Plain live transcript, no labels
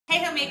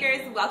Hey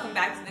homemakers, welcome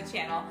back to the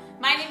channel.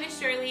 My name is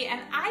Shirley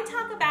and I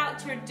talk about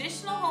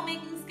traditional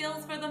homemaking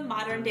skills for the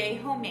modern day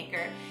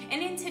homemaker.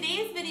 And in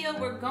today's video,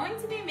 we're going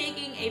to be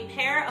making a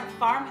pair of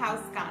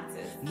farmhouse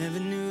sconces. Never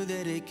knew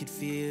that it could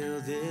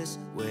feel this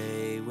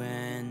way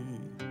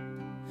when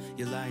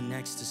you lie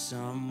next to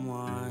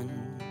someone.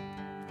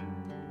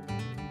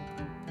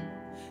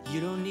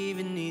 You don't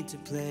even need to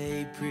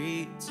play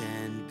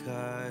pretend,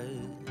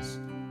 'cause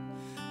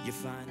you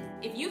find.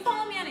 If you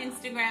follow me on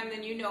Instagram,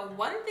 then you know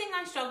one thing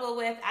I struggle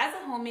with as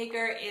a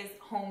homemaker is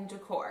home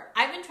decor.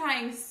 I've been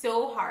trying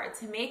so hard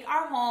to make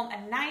our home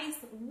a nice,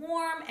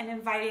 warm, and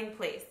inviting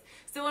place.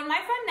 So when my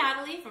friend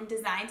Natalie from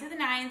Design to the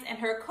Nines and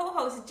her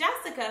co-host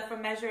Jessica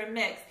from Measure and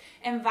Mix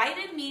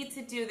invited me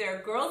to do their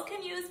Girls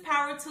Can Use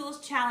Power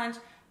Tools Challenge,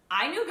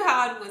 I knew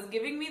God was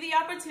giving me the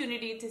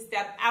opportunity to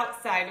step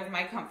outside of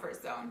my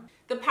comfort zone.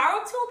 The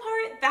power tool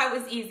part, that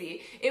was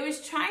easy. It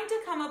was trying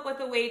to come up with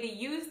a way to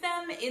use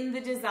them in the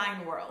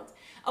design world.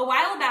 A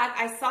while back,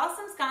 I saw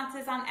some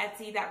sconces on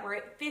Etsy that were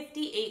at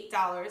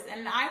 $58,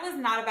 and I was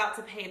not about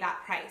to pay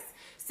that price.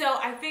 So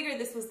I figured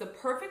this was the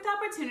perfect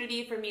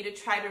opportunity for me to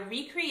try to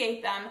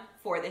recreate them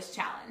for this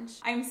challenge.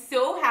 I'm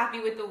so happy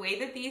with the way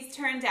that these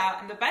turned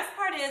out, and the best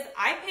part is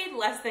I paid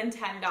less than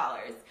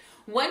 $10.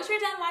 Once you're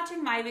done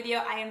watching my video,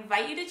 I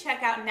invite you to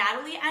check out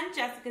Natalie and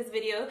Jessica's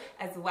video,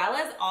 as well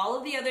as all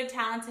of the other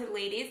talented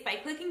ladies, by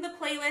clicking the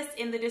playlist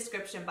in the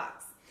description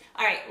box.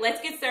 All right,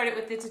 let's get started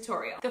with the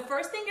tutorial. The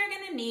first thing you're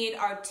gonna need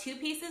are 2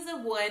 pieces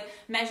of wood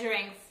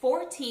measuring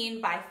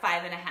 14 by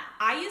 5.5.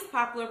 I used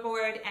Poplar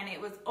board and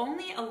it was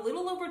only a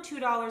little over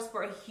 $2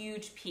 for a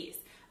huge piece.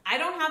 I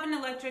don't have an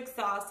electric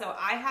saw, so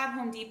I had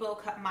Home Depot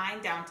cut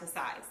mine down to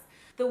size.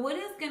 The wood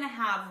is gonna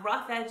have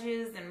rough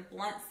edges and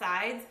blunt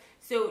sides,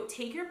 so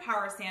take your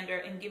power sander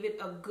and give it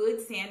a good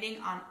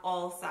sanding on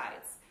all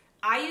sides.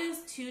 I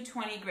used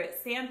 220 grit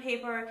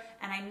sandpaper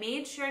and I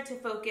made sure to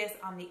focus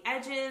on the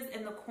edges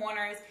and the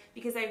corners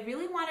because I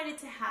really wanted it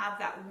to have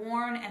that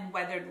worn and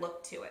weathered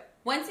look to it.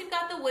 Once you've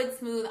got the wood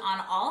smooth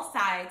on all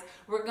sides,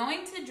 we're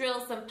going to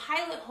drill some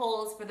pilot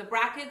holes for the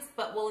brackets,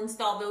 but we'll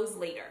install those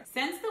later.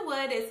 Since the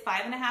wood is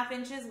 5.5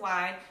 inches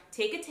wide,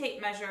 take a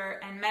tape measure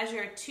and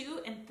measure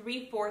 2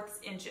 3/4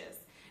 inches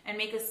and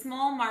make a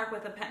small mark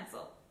with a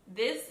pencil.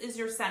 This is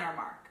your center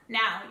mark.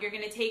 Now, you're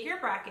gonna take your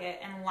bracket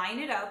and line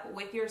it up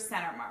with your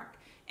center mark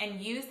and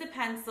use the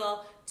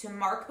pencil to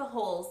mark the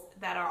holes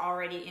that are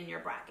already in your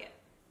bracket.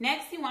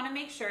 Next, you wanna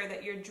make sure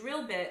that your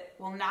drill bit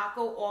will not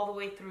go all the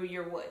way through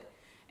your wood.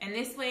 And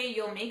this way,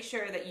 you'll make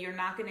sure that you're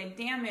not gonna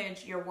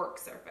damage your work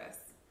surface.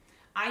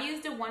 I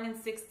used a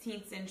 1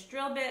 16 inch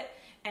drill bit,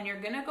 and you're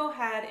gonna go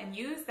ahead and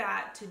use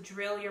that to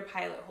drill your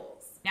pilot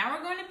holes. Now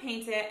we're going to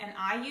paint it, and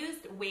I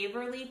used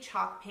Waverly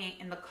Chalk Paint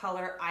in the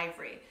color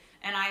Ivory,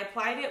 and I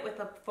applied it with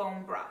a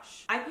foam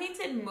brush. I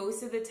painted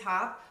most of the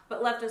top,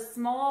 but left a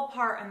small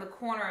part in the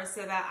corners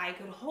so that I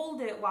could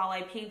hold it while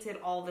I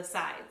painted all the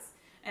sides.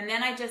 And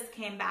then I just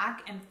came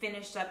back and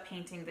finished up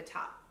painting the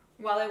top.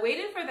 While I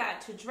waited for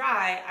that to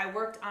dry, I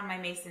worked on my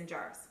mason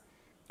jars.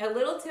 A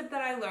little tip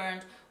that I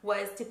learned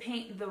was to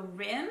paint the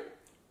rim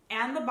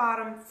and the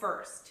bottom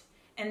first,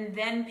 and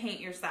then paint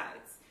your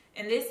sides.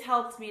 And this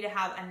helped me to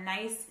have a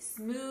nice,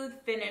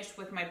 smooth finish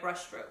with my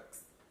brush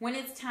strokes. When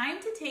it's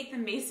time to take the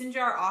mason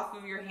jar off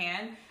of your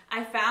hand,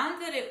 I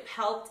found that it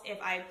helped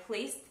if I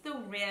placed the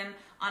rim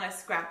on a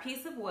scrap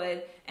piece of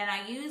wood and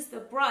I used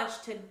the brush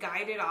to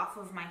guide it off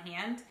of my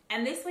hand.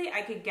 And this way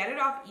I could get it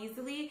off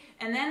easily,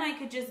 and then I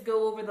could just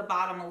go over the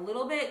bottom a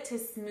little bit to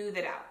smooth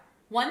it out.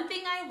 One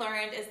thing I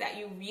learned is that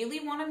you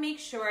really want to make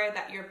sure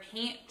that your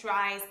paint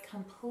dries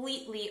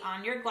completely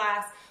on your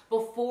glass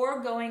before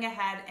going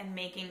ahead and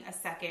making a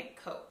second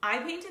coat. I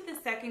painted the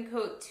second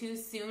coat too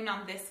soon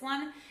on this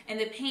one, and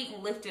the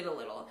paint lifted a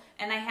little,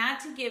 and I had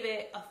to give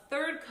it a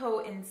 3rd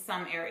coat in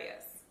some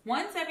areas.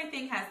 Once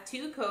everything has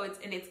 2 coats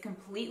and it's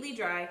completely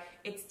dry,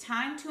 it's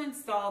time to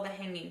install the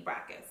hanging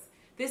brackets.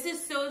 This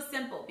is so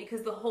simple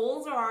because the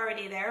holes are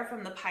already there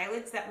from the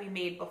pilots that we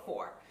made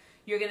before.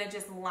 You're gonna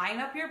just line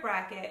up your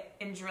bracket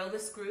and drill the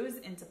screws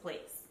into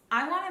place.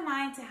 I wanted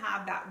mine to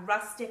have that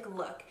rustic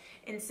look,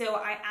 and so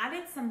I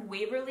added some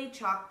Waverly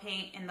Chalk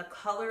Paint in the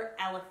color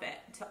Elephant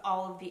to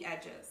all of the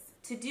edges.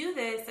 To do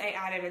this, I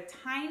added a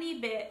tiny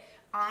bit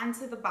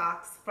onto the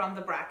box from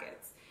the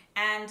brackets,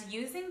 and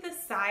using the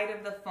side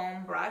of the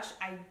foam brush,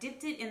 I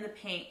dipped it in the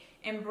paint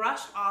and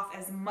brushed off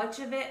as much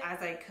of it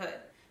as I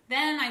could.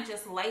 Then I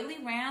just lightly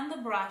ran the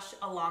brush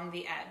along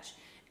the edge.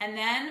 And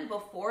then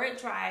before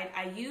it dried,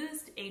 I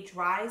used a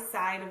dry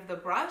side of the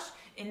brush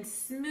and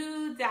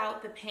smoothed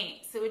out the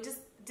paint so it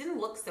just didn't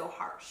look so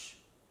harsh.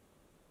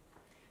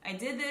 I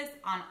did this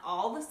on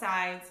all the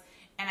sides,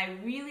 and I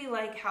really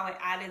like how it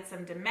added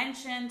some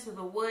dimension to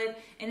the wood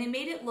and it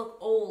made it look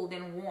old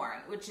and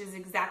worn, which is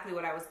exactly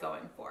what I was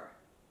going for.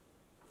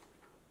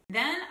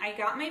 Then I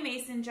got my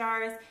mason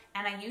jars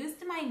and I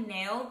used my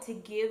nail to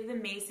give the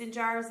mason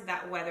jars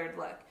that weathered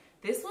look.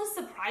 This was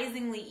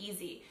surprisingly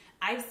easy.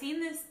 I've seen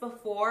this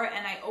before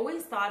and I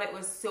always thought it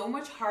was so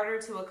much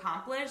harder to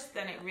accomplish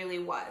than it really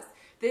was.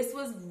 This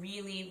was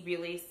really,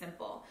 really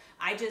simple.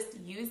 I just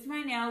used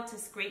my nail to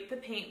scrape the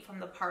paint from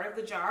the part of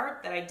the jar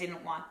that I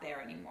didn't want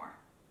there anymore.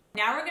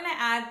 Now we're gonna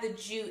add the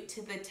jute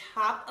to the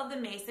top of the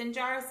mason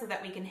jar so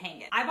that we can hang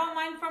it. I bought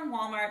mine from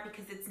Walmart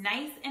because it's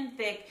nice and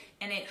thick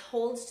and it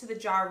holds to the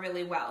jar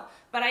really well.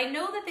 But I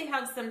know that they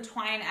have some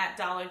twine at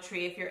Dollar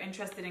Tree if you're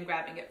interested in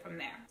grabbing it from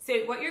there. So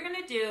what you're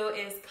gonna do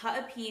is cut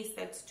a piece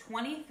that's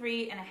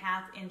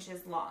 23.5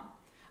 inches long.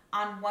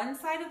 On one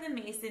side of the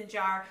mason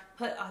jar,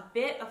 put a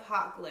bit of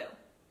hot glue.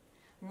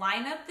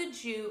 Line up the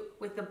jute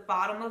with the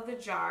bottom of the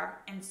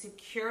jar and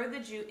secure the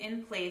jute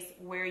in place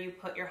where you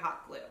put your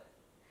hot glue.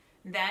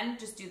 Then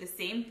just do the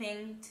same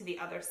thing to the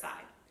other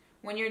side.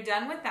 When you're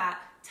done with that,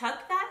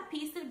 tuck that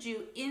piece of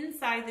jute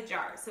inside the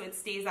jar so it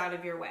stays out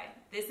of your way.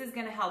 This is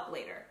gonna help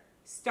later.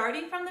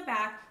 Starting from the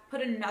back,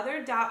 put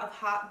another dot of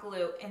hot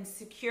glue and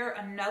secure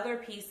another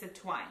piece of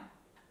twine.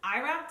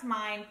 I wrapped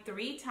mine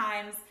 3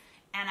 times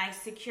and I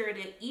secured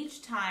it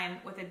each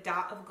time with a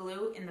dot of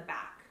glue in the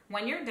back.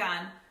 When you're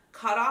done,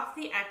 cut off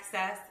the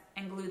excess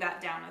and glue that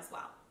down as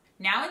well.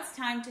 Now it's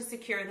time to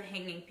secure the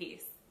hanging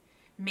piece.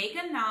 Make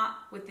a knot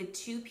with the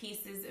 2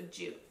 pieces of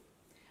jute.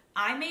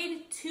 I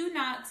made 2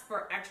 knots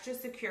for extra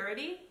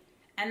security,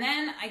 and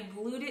then I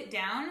glued it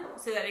down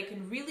so that it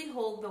can really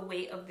hold the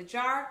weight of the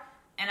jar,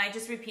 and I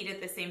just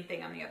repeated the same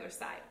thing on the other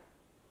side.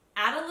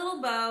 Add a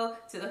little bow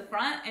to the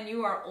front and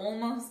you are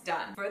almost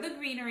done. For the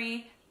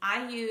greenery,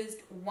 I used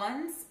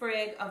 1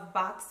 sprig of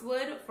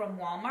boxwood from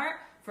Walmart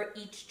for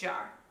each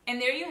jar. And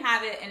there you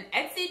have it, an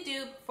Etsy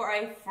dupe for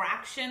a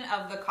fraction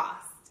of the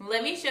cost.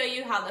 Let me show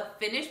you how the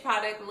finished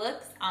product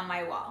looks on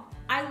my wall.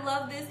 I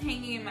love this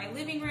hanging in my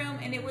living room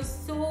and it was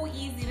so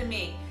easy to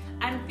make.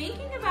 I'm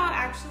thinking about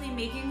actually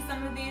making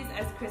some of these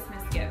as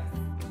Christmas gifts.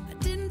 I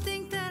didn't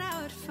think that I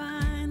would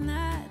find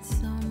that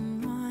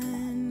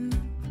someone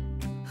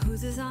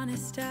who's as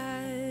honest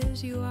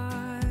as you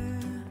are.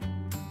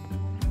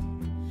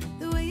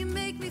 The way you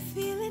make me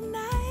feel at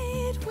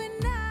night when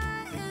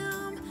I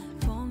am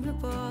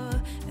vulnerable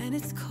and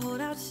it's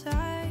cold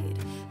outside,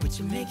 but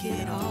you make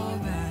it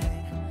alright.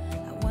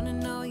 Wanna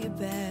know you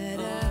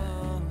better.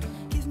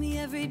 Give me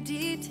every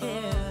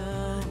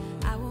detail.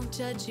 I won't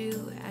judge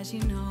you, as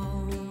you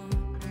know.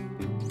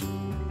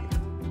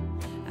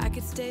 I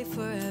could stay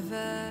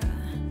forever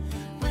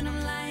when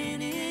I'm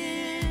lying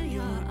in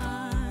your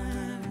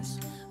arms.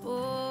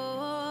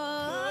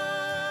 Oh,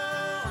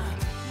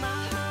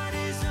 my heart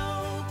is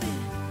open.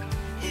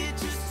 It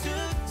just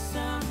took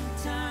some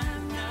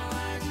time. Now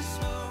I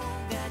just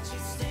hope that you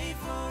stay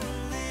for a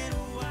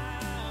little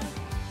while.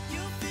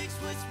 You'll fix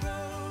what's broken.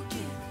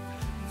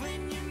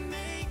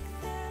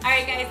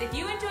 Alright guys, if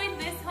you enjoyed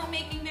this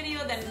homemaking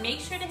video, then make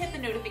sure to hit the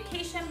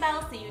notification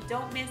bell so you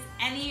don't miss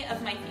any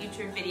of my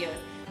future videos.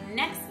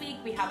 Next week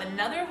we have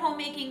another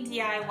homemaking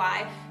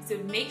DIY, so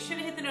make sure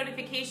to hit the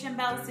notification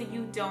bell so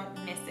you don't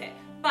miss it.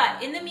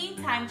 But in the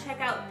meantime, check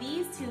out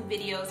these 2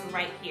 videos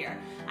right here.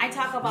 I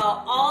talk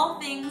about all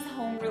things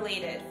home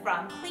related,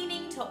 from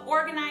cleaning to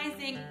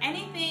organizing,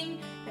 anything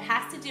that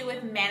has to do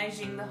with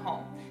managing the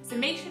home. So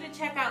make sure to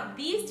check out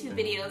these 2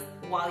 videos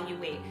while you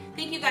wait.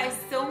 Thank you guys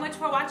so much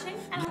for watching,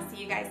 and I'll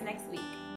see you guys next week.